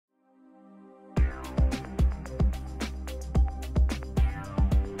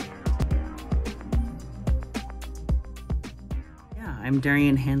I'm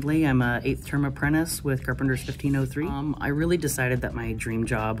Darien Handley. I'm a 8th term apprentice with Carpenters 1503. I really decided that my dream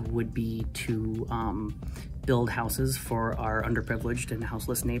job would be to build houses for our underprivileged and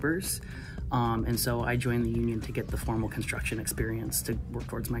houseless neighbors. And so I joined the union to get the formal construction experience to work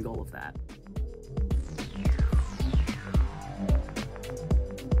towards my goal of that.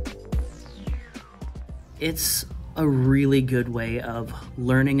 It's a really good way of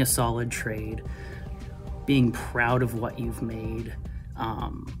learning a solid trade, being proud of what you've made,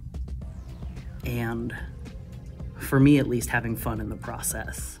 and for me at least, having fun in the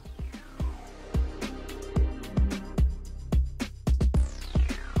process.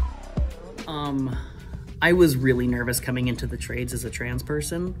 I was really nervous coming into the trades as a trans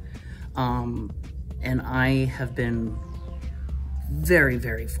person, and I have been very,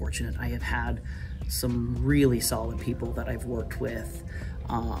 very fortunate. I have had some really solid people that I've worked with,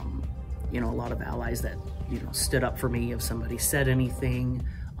 you know, a lot of allies that, you know, stood up for me if somebody said anything.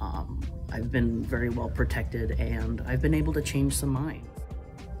 I've been very well protected, and I've been able to change some minds.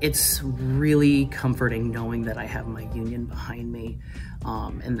 It's really comforting knowing that I have my union behind me,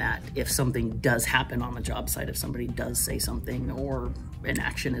 and that if something does happen on the job site, if somebody does say something or an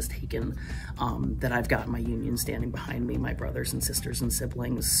action is taken, that I've got my union standing behind me, my brothers and sisters and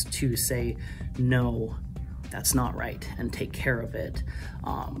siblings, to say, no, that's not right, and take care of it,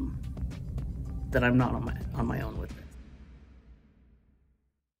 that I'm not on my own with it.